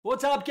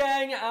What's up,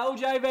 gang?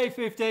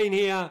 LJV15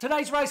 here.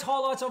 Today's race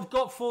highlights I've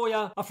got for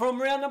you are from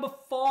round number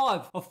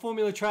 5 of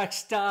Formula Track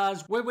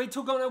Stars, where we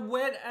took on a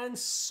wet and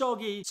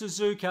soggy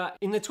Suzuka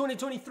in the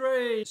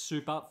 2023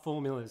 Super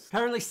Formulas.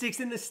 Currently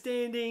 6th in the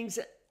standings,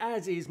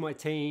 as is my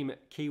team,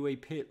 Kiwi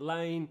Pit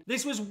Lane.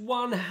 This was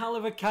one hell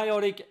of a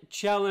chaotic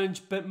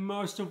challenge, but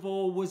most of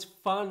all was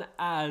fun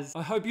as.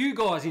 I hope you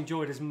guys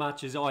enjoyed as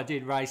much as I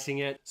did racing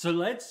it. So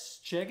let's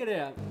check it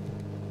out.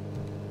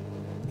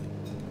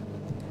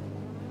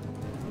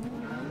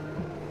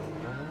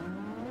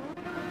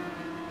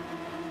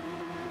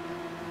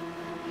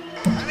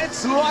 And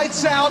it's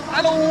lights out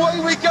and away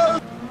we go.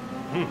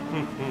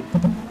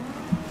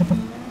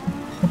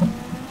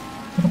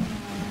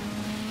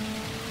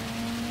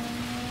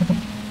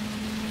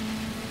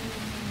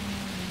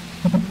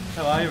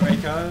 How are you,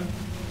 Rico?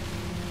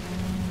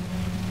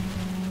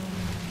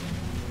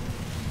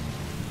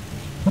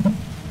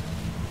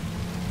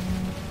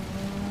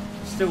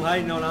 Still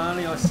hating on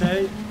Arnie, I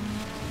see.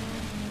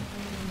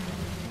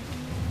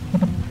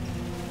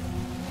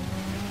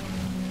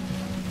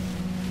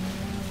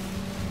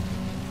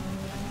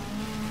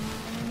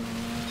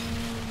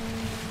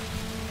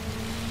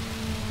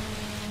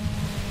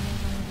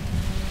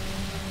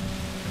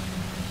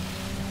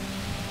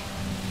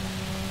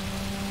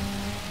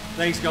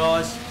 Thanks,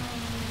 guys.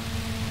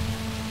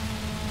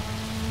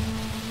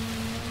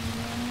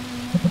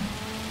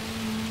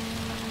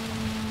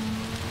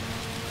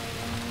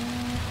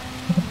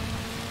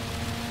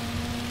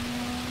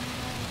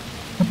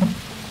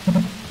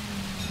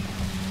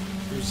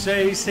 We'll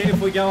see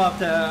if we go up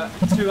to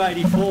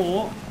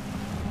 284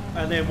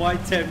 and then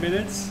wait 10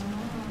 minutes.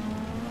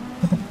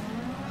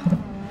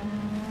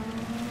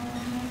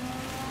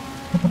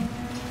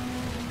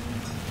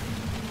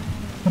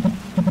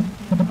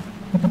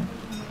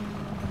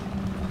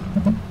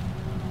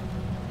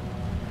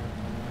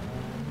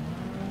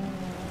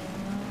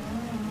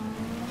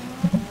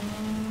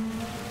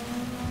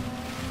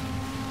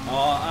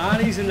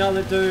 Arnie's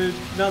another dude,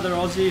 another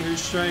Aussie who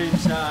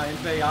streams in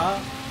VR.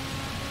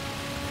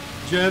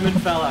 German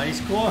fella,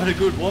 he's quite a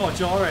good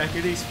watch, I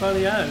reckon. He's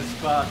funny as,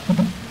 but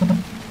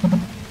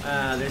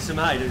there's some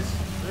haters.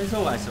 There's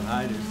always some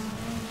haters.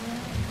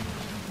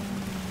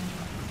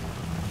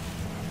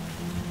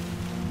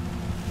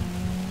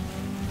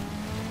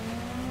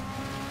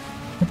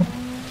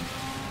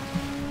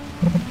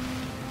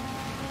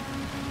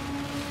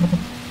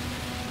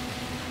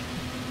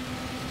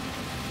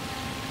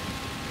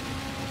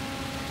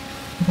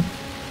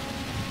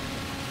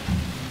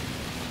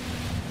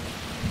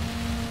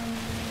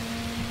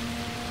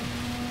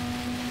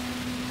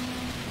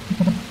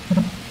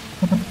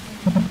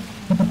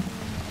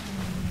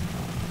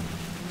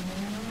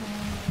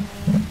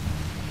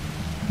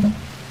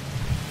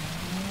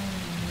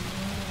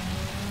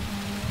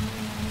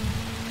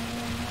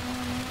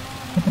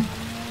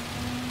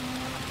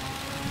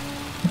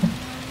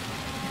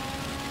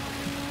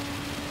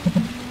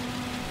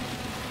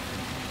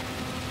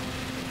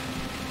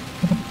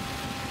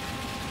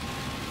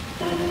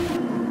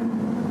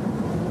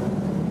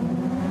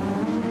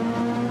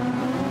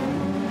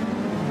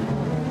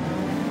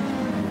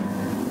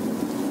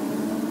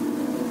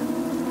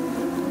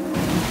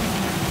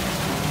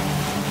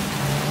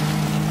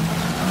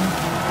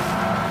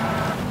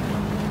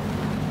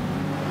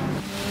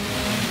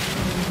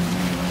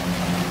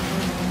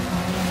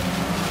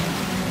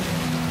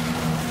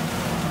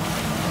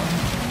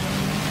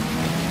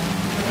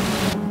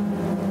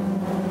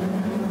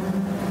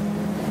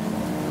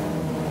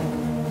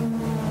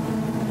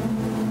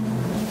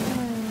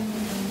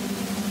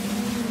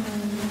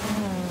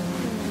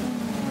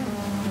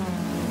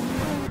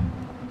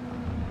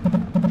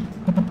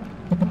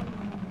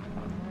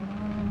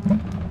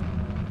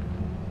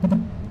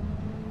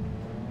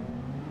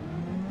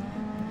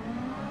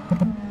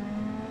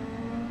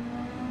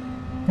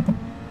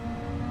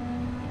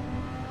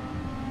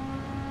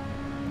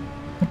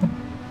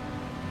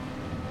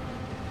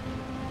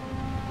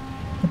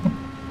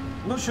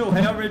 I'm not sure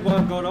how Red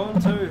One got on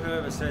to,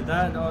 whoever said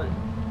that.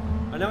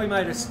 I know he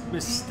made a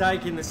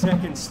mistake in the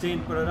second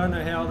stint, but I don't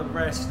know how the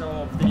rest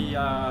of the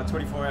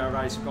 24-hour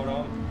race got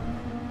on.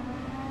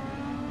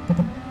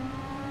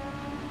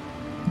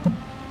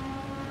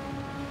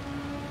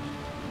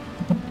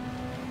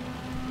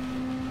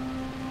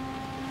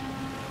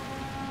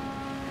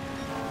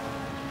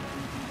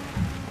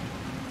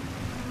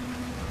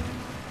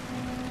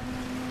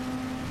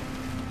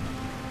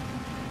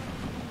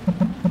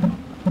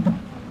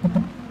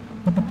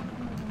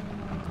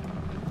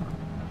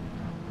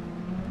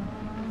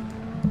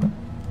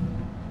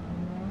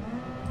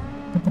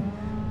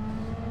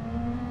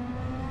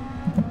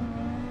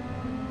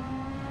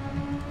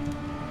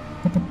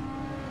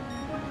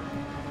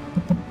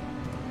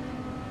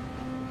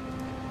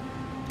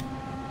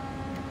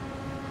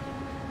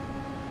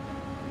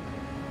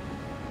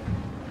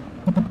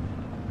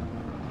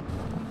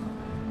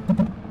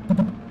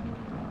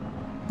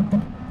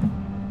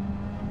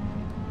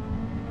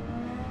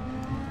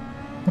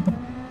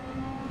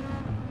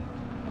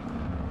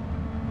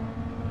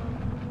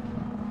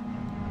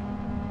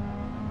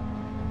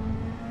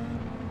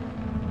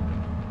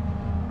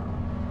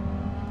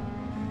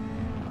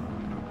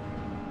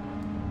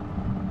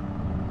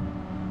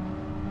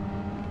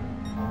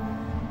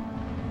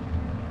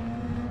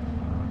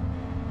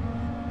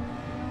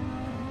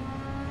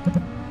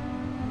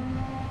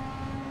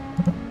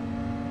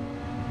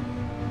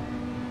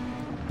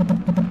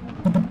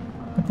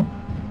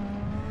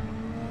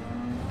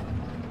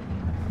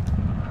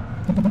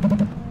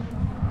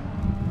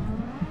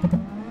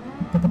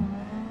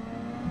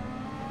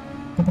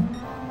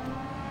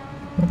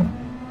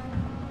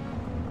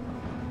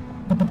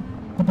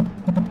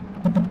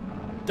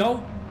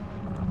 Don't.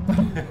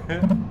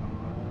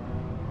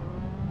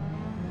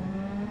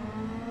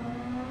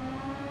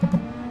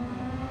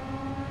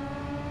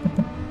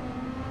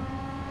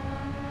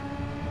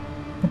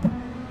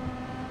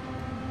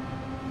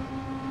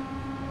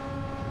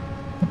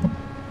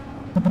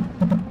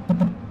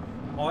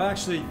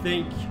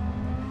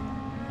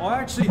 I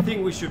actually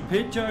think we should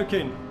pit,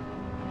 joking.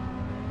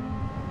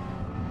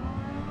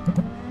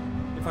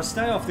 If I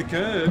stay off the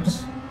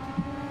curbs,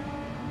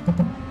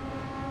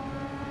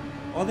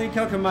 I think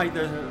I can make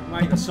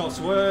the softs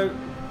work.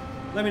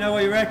 Let me know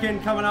what you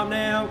reckon. Coming up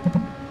now.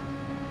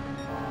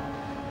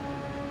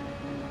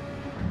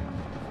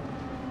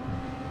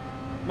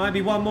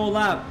 Maybe one more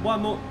lap.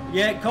 One more.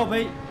 Yeah,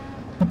 copy.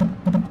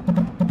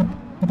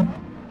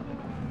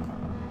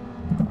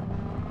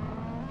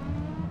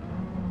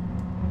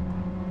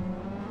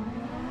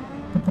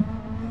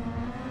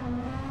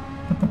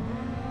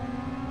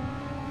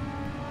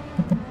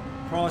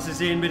 Price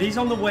is in, but he's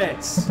on the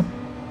wets.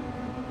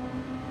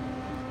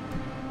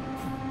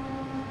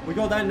 We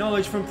got that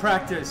knowledge from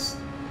practice.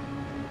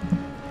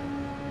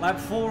 Lap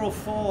 4 or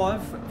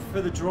 5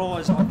 for the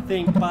dries, I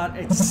think, but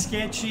it's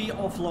sketchy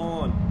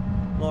offline.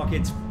 Like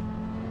it's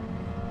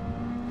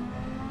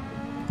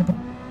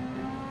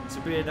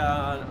a bit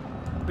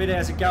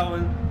how's it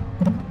going?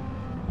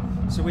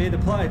 So we either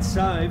play it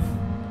safe.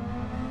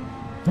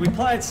 Do we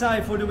play it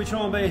safe or do we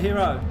try and be a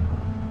hero?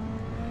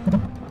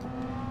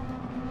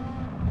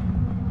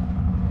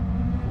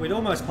 We'd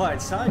almost play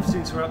it safe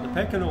since we're up the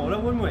pecking order,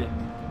 wouldn't we?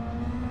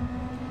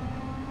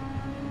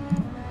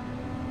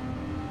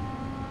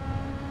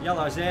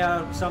 Yellow's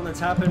out, something's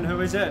happened,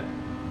 who is it?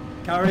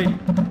 Curry.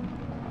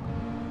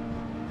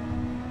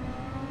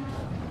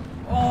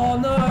 Oh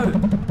no!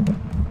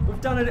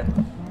 We've done it.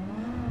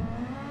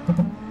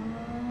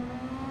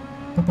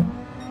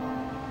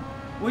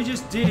 We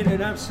just did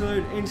an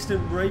absolute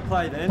instant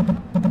replay then.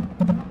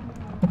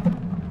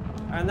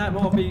 And that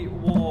might be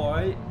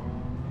why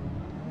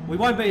we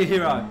won't be a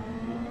hero.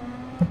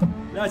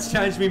 That's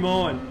changed my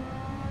mind.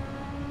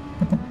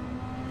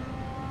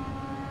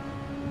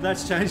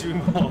 That's changed my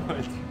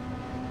mind.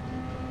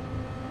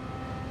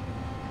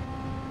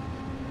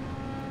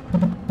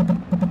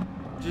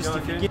 Just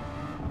to forget.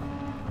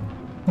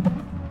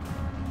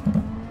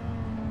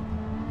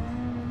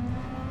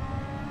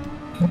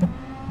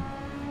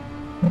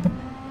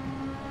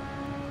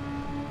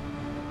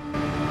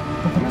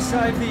 I'm gonna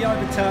save the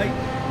overtake.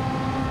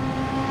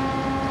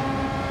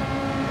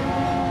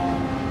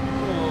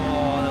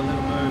 Oh, the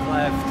little move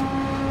left.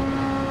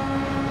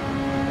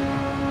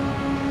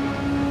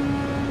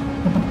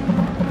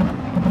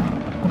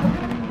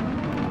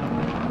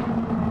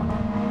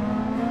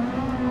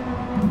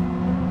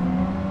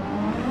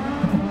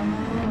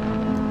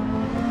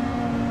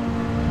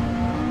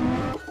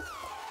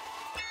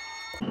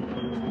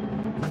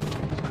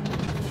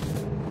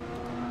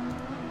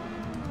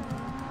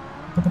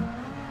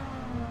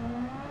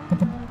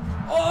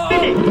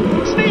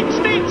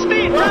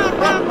 Speed!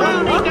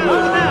 Round he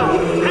goes now,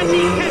 as he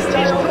kept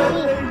his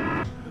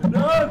cool.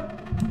 No!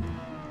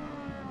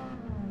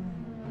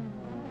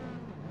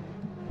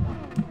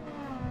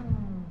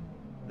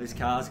 This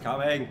car's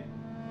coming.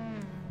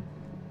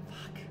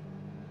 Fuck.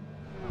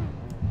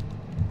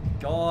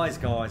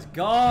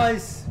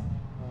 Guys!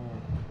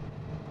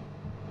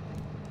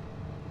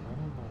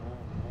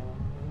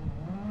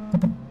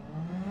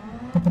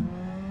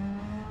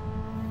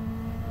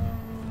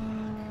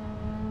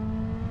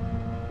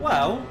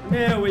 Well,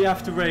 now we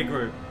have to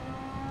regroup.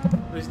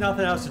 There's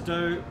nothing else to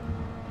do.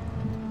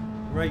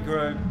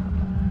 Regroup.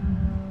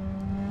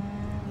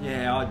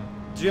 Yeah,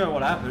 do you know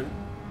what happened?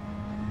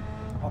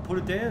 I put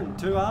it down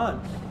too hard.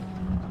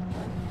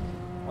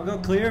 I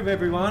got clear of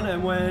everyone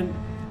and when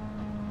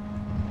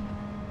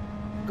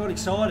I got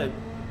excited.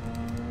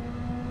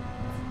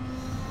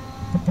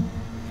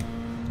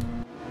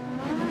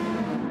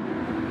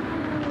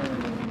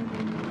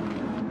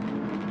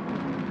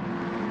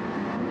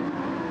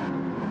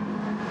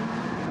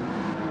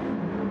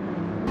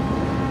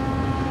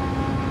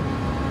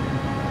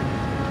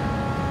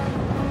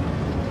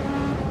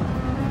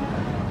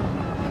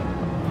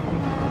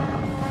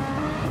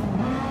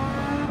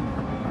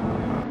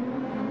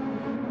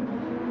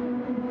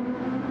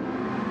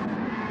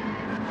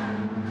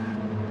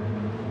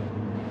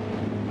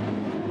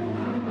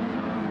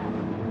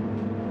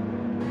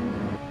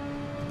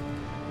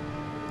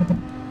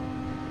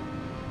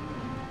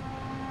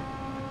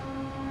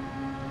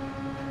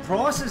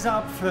 Price is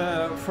up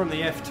from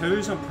the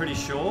F2s, I'm pretty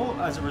sure,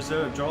 as a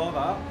reserve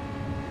driver.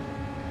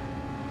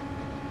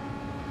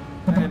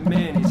 And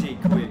man, is he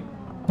quick.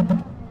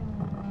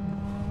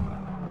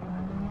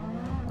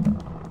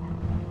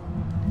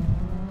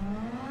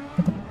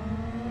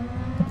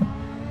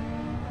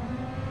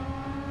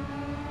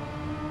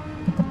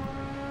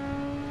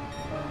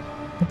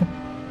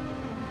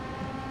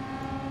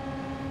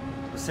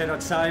 Said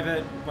I'd save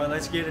it, but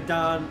let's get it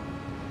done.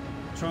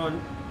 Try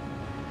and...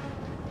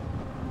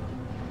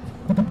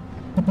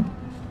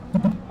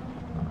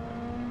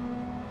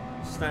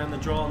 stay on the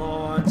dry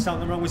line.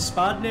 Something wrong with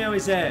Spud now,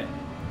 is there?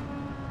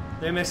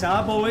 The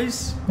MSR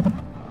boys.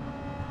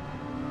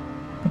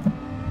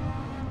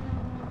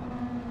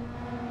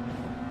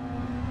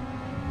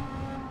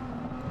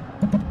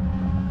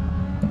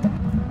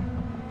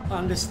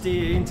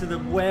 Understeer into the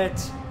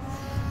wet,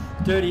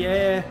 dirty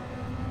air.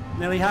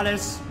 Nearly had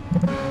us.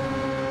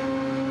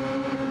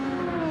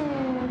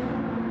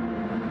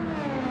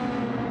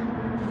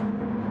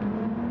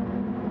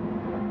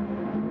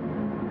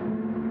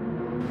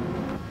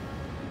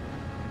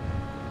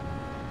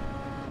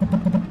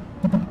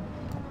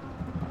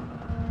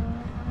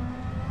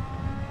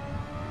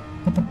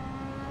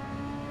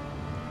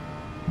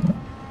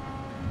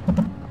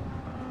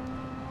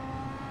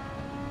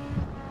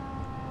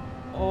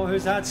 Oh,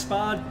 who's that,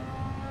 Spud?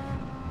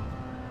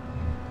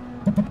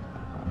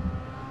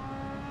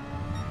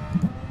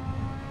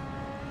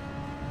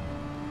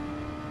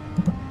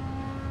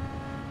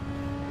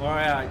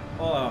 Alright,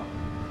 oh,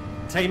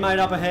 teammate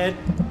up ahead.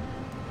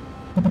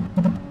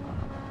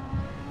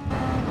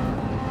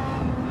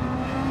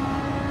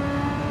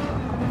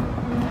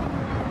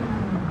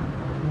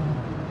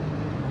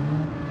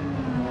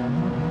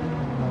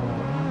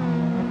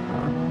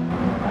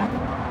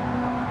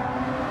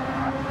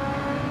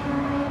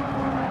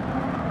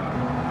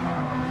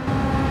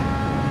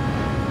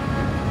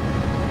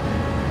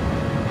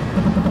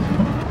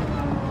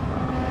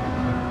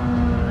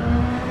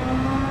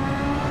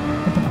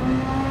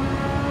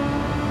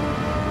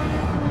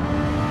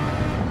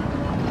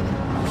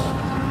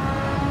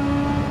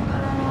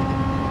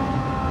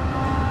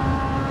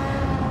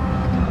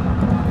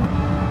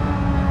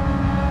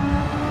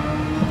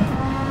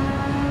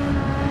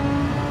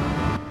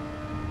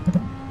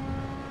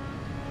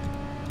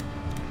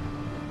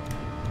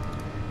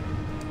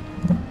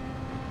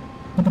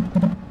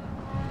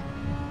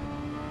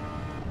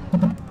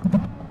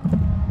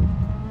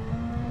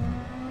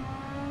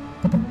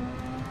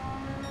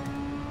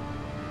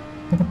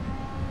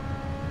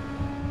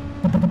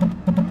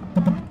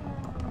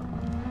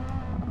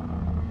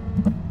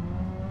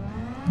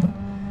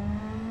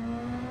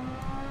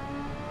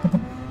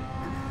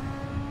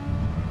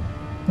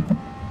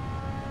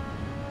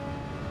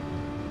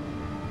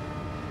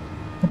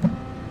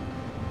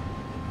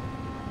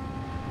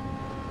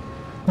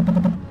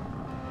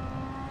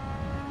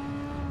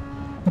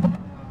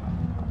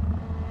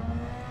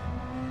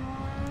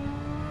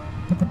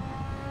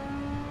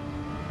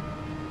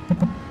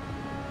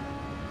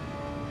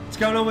 What's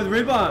going on with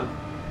Ribbon?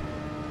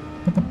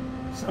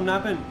 Something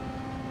happened.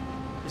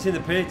 He's in the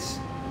pits.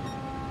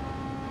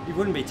 He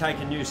wouldn't be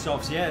taking new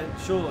softs yet,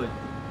 surely.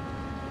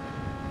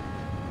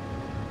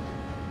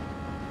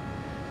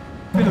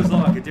 Feels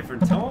like a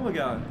different time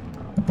ago.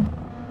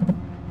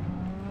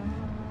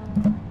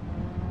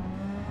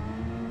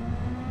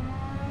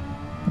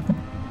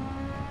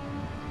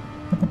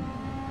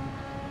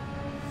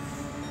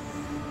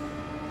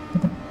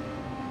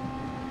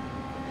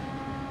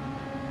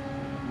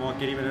 Might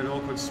get him in an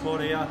awkward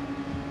spot here.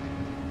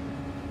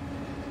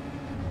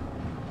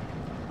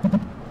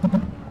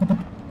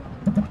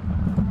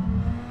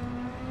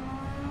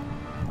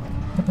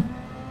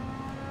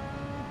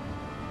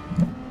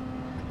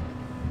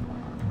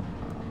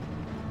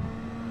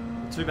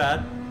 Too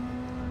bad.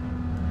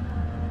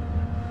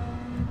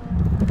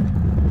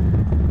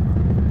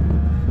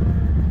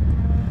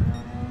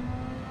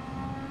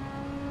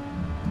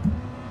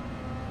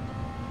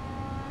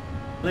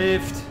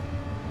 Lift.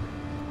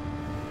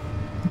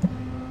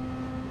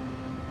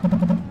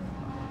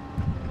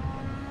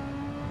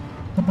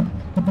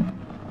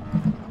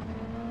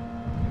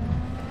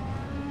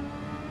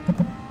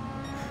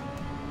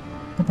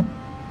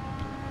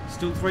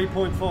 Still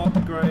 3.5 to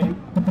green.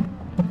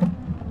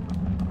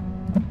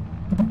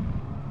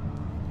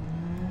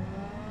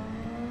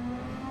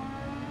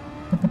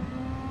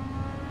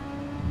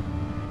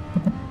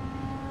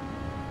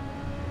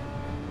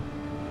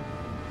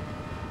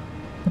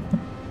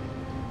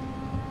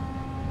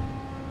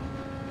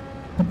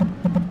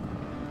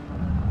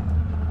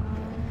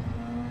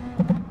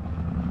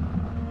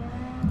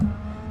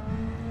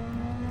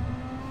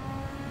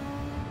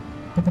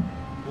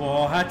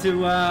 Well, I had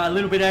to a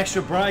little bit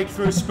extra brake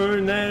through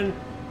spoon then.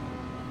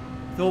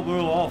 Thought we were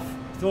off.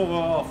 Thought we were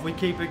off. We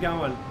keep it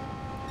going.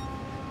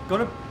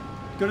 Got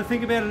to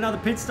think about another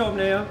pit stop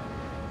now.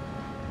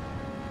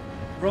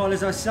 Right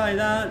as I say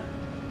that.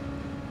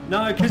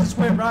 No, because it's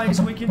wet race,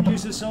 we can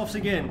use the softs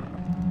again.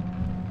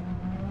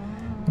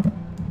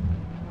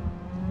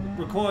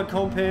 Required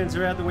compounds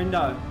are out the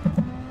window.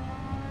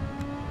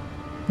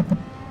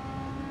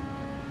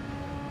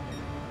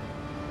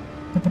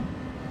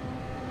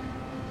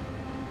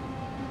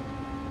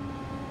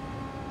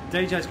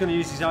 DJ's going to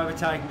use his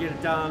overtake and get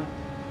it done.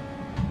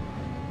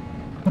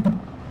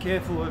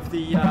 Careful of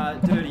the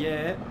dirty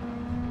air.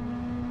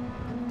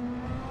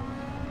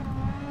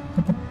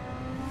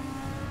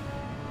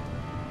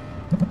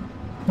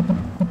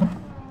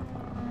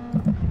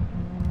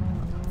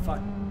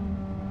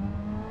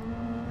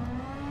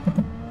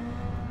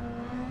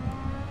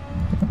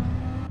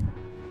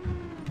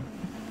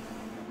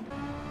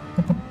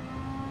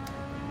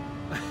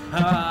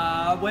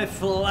 We're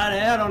flat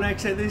out on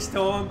exit this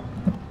time.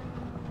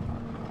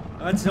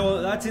 That's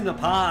all. That's in the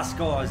past,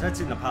 guys. That's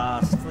in the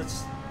past.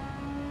 Let's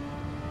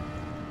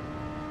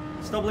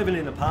stop living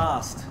in the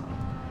past.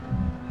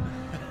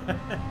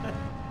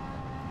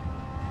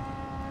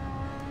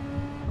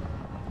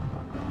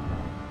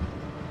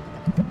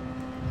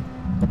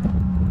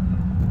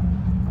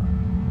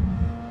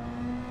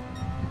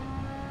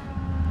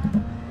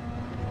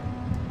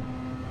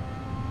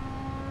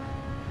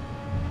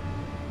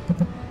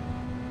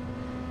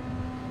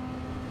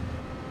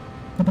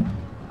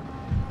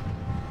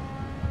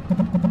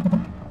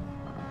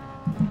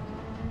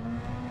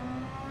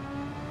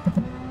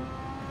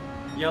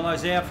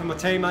 Yellow's out for my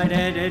teammate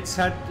Ed. Ed's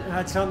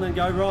had something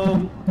go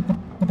wrong.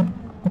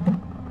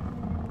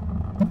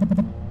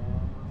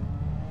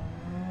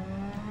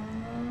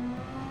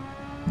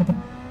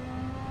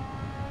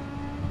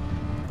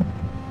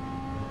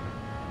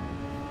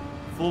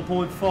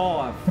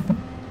 .5.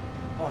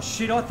 Oh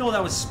shit, I thought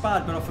that was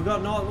Spud, but I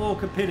forgot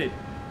Nightwalker pitted.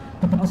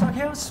 I was like,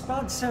 how was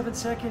Spud 7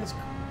 seconds?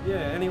 Yeah,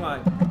 anyway,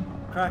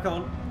 crack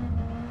on.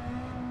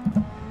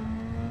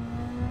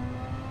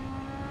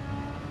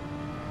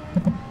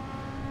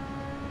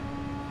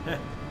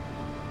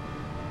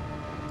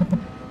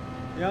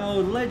 The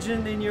old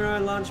legend in your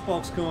own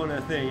lunchbox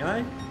corner thing,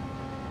 eh?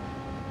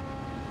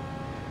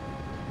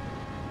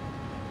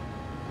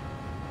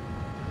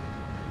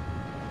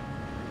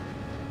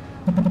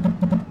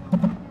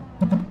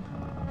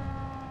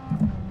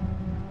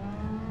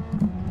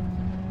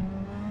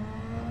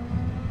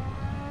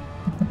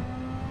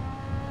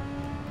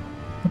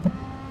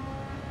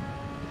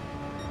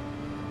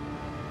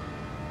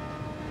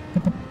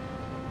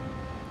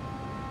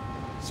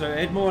 So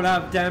Ed might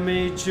have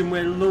damage, and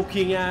we're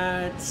looking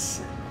at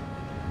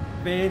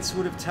Vance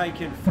would have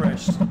taken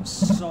fresh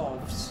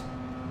softs.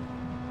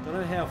 Don't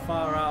know how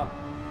far up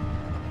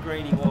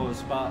Greeny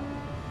was, but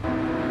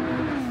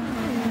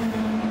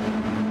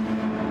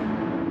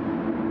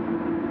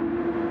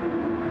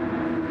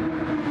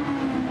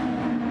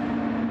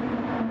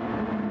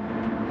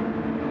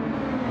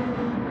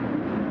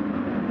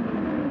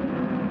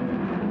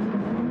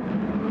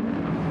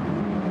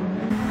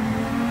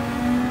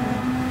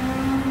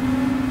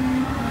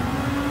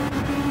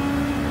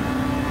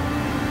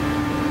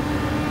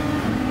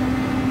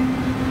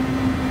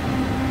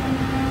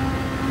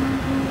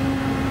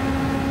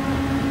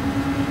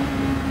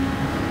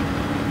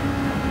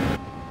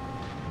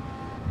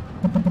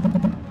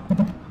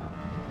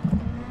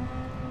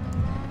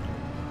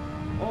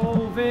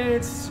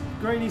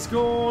Greeny's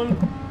gone.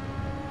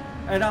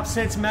 It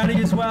upsets Matty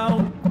as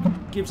well.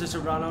 Gives us a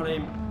run on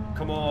him.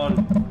 Come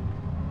on.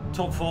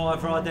 Top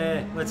 5 right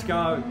there. Let's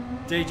go.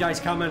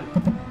 DJ's coming.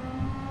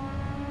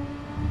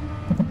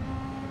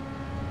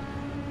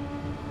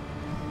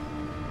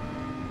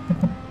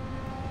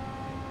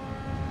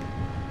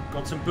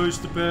 Got some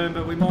boost to burn,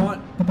 but we might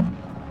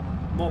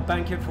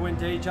bank it for when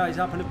DJ's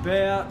up and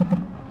about.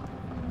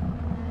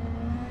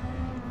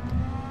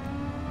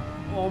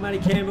 Oh, Matty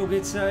Campbell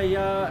gets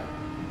a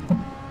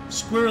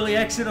squirrely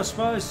exit, I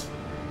suppose.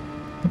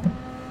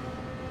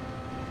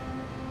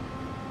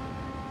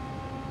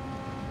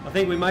 I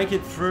think we make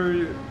it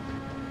through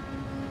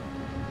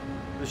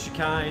the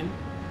chicane.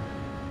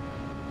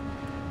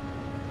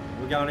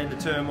 We're going into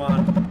turn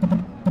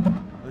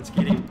 1. Let's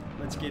get him.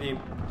 Let's get him.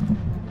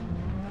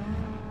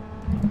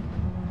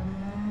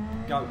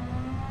 Go.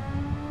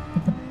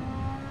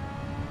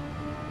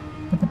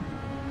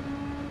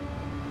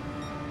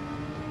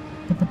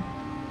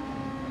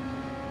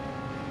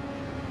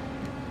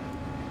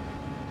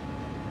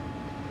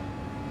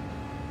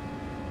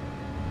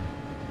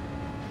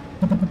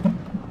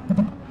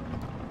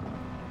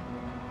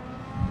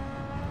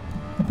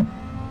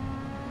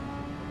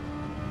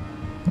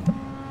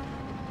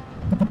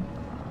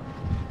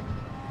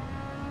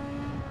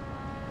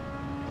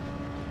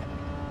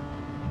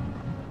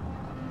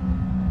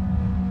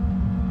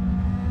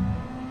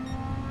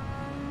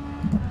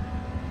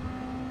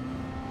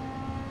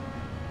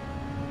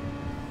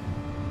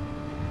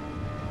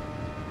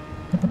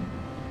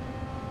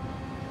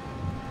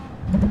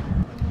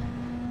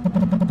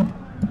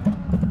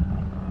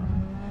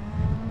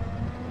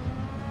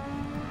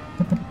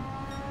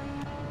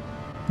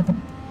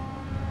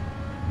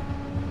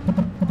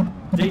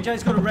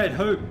 DJ's got a red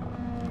hoop.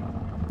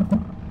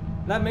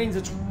 That means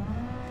it's...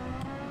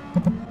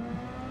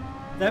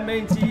 That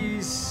means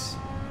he's...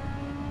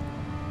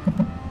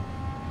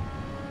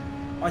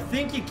 I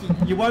think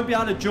you won't be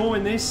able to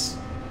join this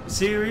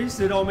series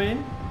that I'm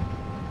in.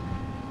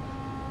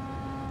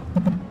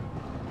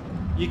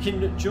 You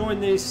can join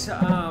this,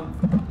 I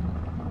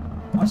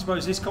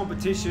suppose this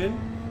competition.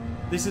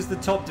 This is the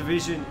top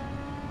division.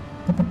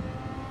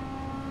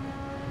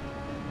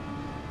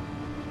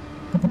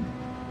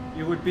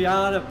 You would be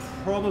able to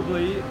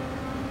probably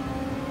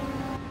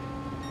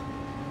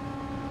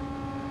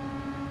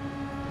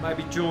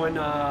maybe join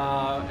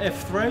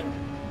F3.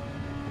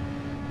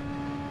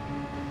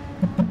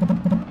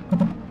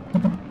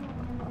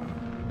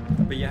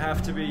 But you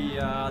have to be,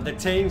 the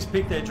teams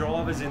pick their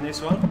drivers in this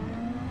one.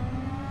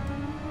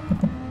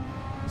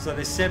 So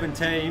there's 7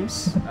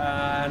 teams.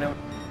 And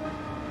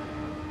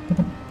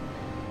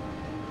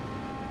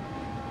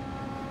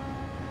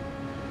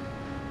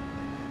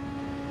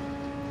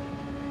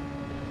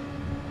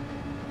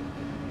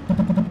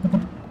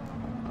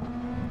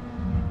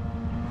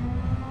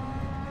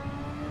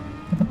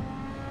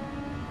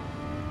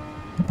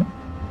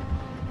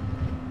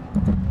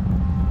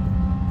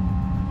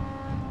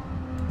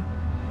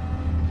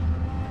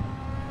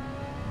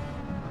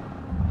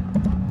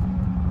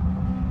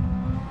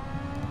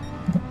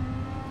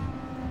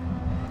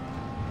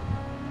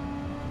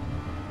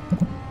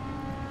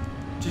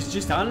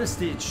just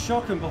understeered,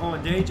 shocking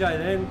behind DJ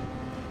then,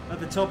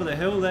 at the top of the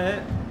hill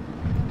there.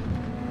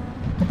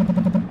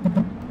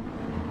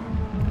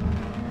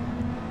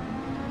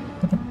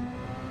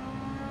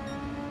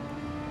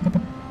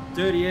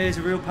 Dirty air's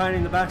a real pain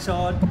in the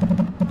backside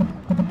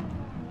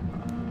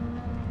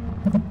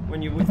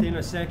when you're within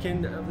a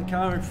second of the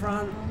car in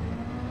front.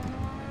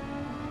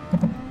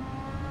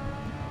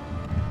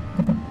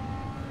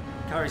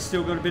 Car's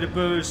still got a bit of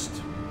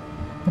boost.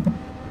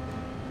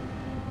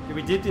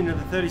 We dipped into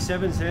the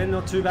 37s there,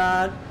 not too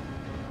bad.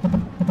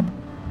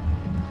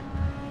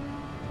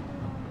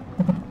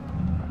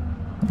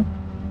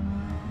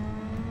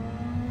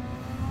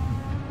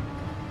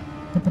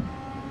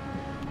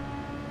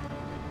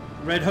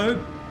 Red hoop.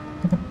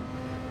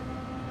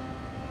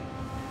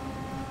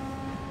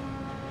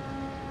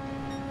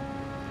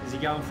 Is he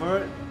going for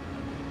it?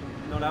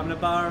 Not having a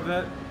bar of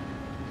it.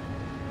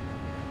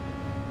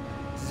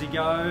 Does he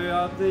go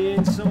up the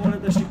inside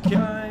of the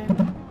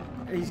chicane?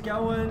 He's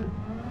going.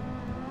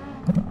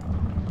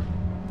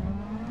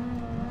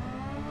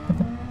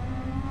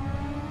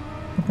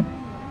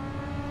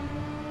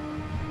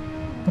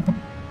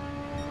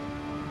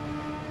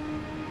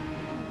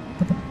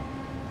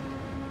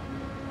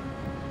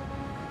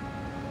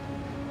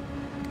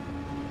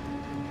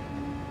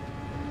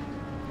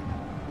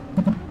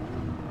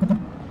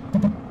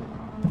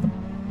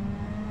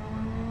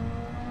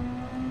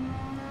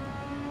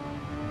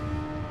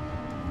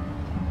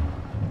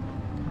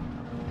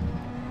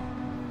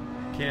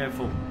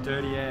 Careful,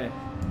 dirty air.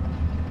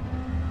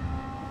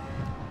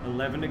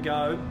 11 to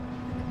go.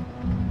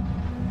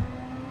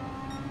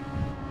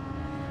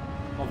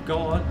 I've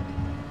got.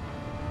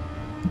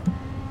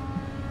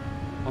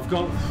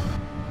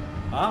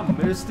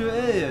 Mr.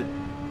 Ed.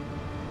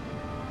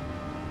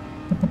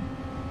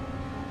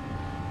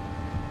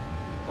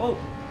 Oh,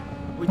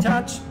 we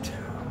touched.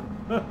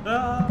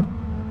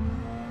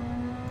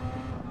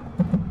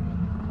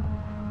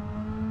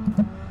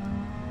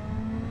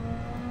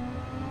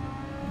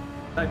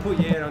 They put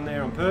your head on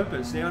there on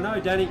purpose. Now, no,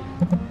 Danny.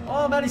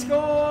 Oh, Matty's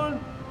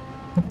gone.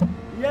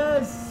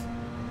 Yes.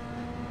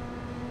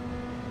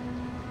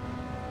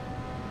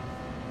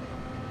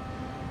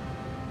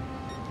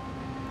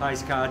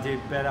 Pace car did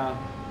better.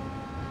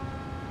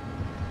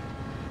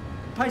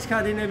 Pace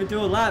car didn't even do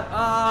a lap.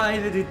 Ah, oh,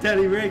 either did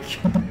Danny Rick.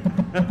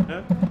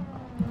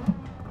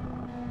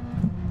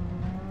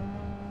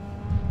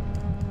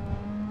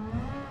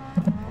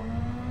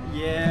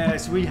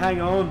 Yes, we hang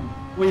on.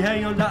 We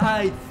hang on to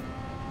 8th.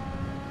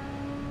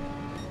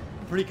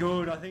 Pretty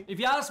good, I think. If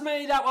you ask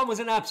me, that one was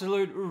an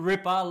absolute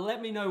ripper. Let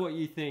me know what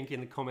you think in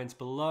the comments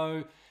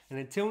below. And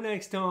until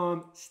next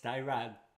time, stay rad.